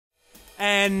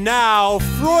And now,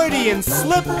 Freudian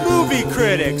slip movie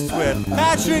critics with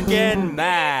Patrick and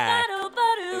Matt.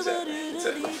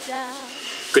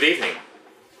 Good evening.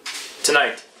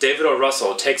 Tonight, David O.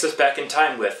 Russell takes us back in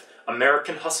time with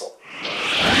American Hustle.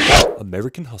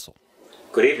 American Hustle.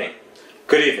 Good evening.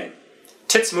 Good evening.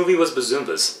 Tit's movie was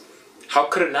Bazoombas. How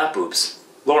could it not, boobs?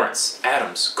 Lawrence,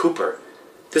 Adams, Cooper.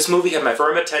 This movie had my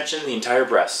firm attention the entire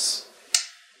breasts.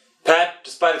 Pat,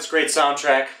 despite its great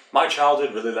soundtrack, my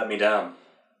childhood really let me down.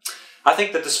 I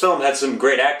think that this film had some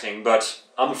great acting, but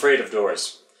I'm afraid of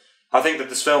doors. I think that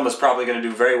this film is probably going to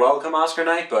do very well come Oscar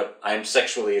night, but I am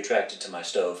sexually attracted to my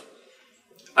stove.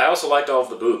 I also liked all of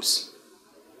the boobs.